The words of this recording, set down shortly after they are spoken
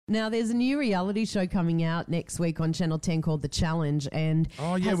Now, there's a new reality show coming out next week on Channel 10 called The Challenge. And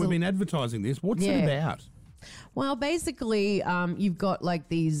oh, yeah, we've been advertising this. What's it about? Well, basically, you've got like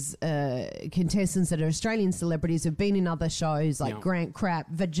these contestants that are Australian celebrities who've been in other shows like Grant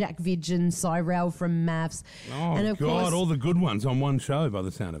Crapp, Jack Vidgen, Cyrell from Maths. Oh, and of course, all the good ones on one show by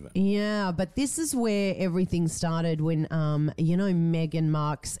the sound of it. Yeah, but this is where everything started when, Megan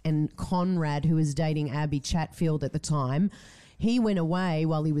Marx and Conrad, who was dating Abbie Chatfield at the time, he went away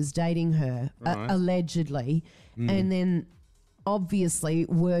while he was dating her, allegedly, and then obviously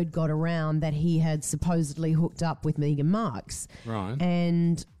word got around that he had supposedly hooked up with Megan Marx. Right.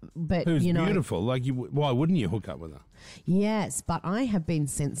 But who's beautiful. Like, why wouldn't you hook up with her? Yes, but I have been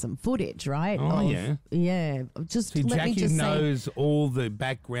sent some footage, right? Oh, yeah. Yeah. See, Jackie knows all the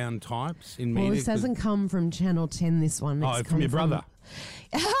background types in media. Well, this hasn't come from Channel 10, this one. It's from your brother?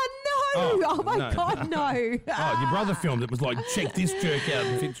 No! Oh my God, no. Oh, your brother filmed it. It was like, check this jerk out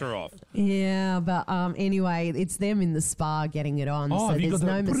and picture off. Yeah, but anyway, it's them in the spa getting it on, so have you there's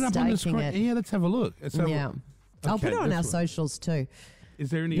no put it up on the mistaking screen? it. Yeah, let's have a look. I'll put it on our socials too. Is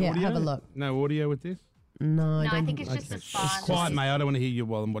there any audio? Yeah, have a look. No audio with this? No, I think it's just a spa. Quiet, mate. I don't want to hear you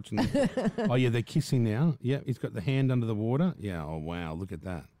while I'm watching this. Oh, yeah, they're kissing now. Yeah, he's got the hand under the water. Yeah, oh, wow, look at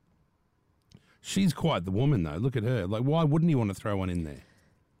that. She's quite the woman, though. Look at her. Like, why wouldn't he want to throw one in there?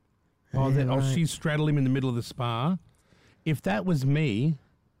 She straddled him in the middle of the spa. If that was me,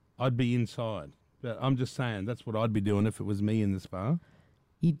 I'd be inside. But I'm just saying, that's what I'd be doing if it was me in the spa.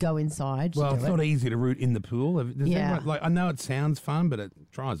 You'd go inside. Well, it's not easy to root in the pool. Yeah. I know it sounds fun, but it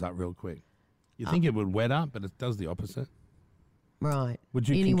dries up real quick. You think it would wet up, but it does the opposite. Right. Would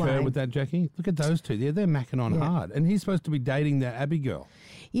you concur with that, Jackie? Look at those two. They're macking on hard. And he's supposed to be dating that Abbie girl.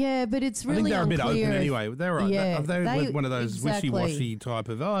 Yeah, but it's really I think they're a bit open unclear anyway. They're right. Yeah, they're one of those wishy-washy type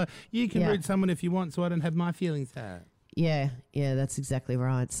of, you can root someone if you want, so I don't have my feelings hurt. Yeah, that's exactly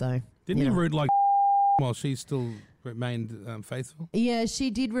right. So Didn't you root like while she still remained faithful? Yeah,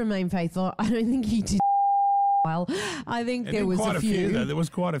 she did remain faithful. I don't think he did. Well, I think there was quite a few. though. There was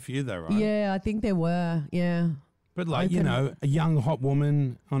quite a few though, right? Yeah, I think there were. Yeah. But like, a young hot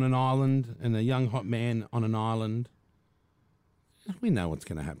woman on an island and a young hot man on an island. We know what's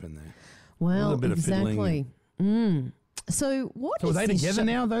going to happen there. Well, a little bit exactly. Of fiddling. So are they together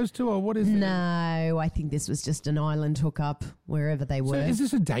now, those two, or what is it? No, I think this was just an island hookup wherever they were. So is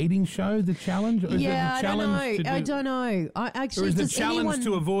this a dating show, The Challenge? Or is I don't know. Or is the challenge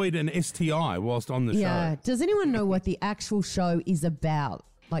to avoid an STI whilst on the show? Yeah. Does anyone know what the actual show is about?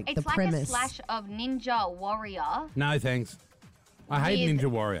 Like the premise? It's like a slash of Ninja Warrior. No, thanks. I hate Ninja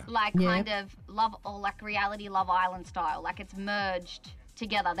Warrior. Like kind of like reality Love Island style. Like it's merged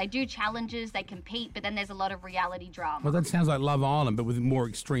together. They do challenges, they compete, but then there's a lot of reality drama. Well, that sounds like Love Island, but with more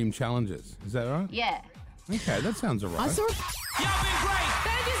extreme challenges. Is that right? Yeah. Okay, that sounds all right. Y'all been great.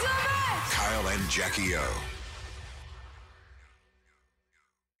 Thank you so much. Kyle and Jackie O.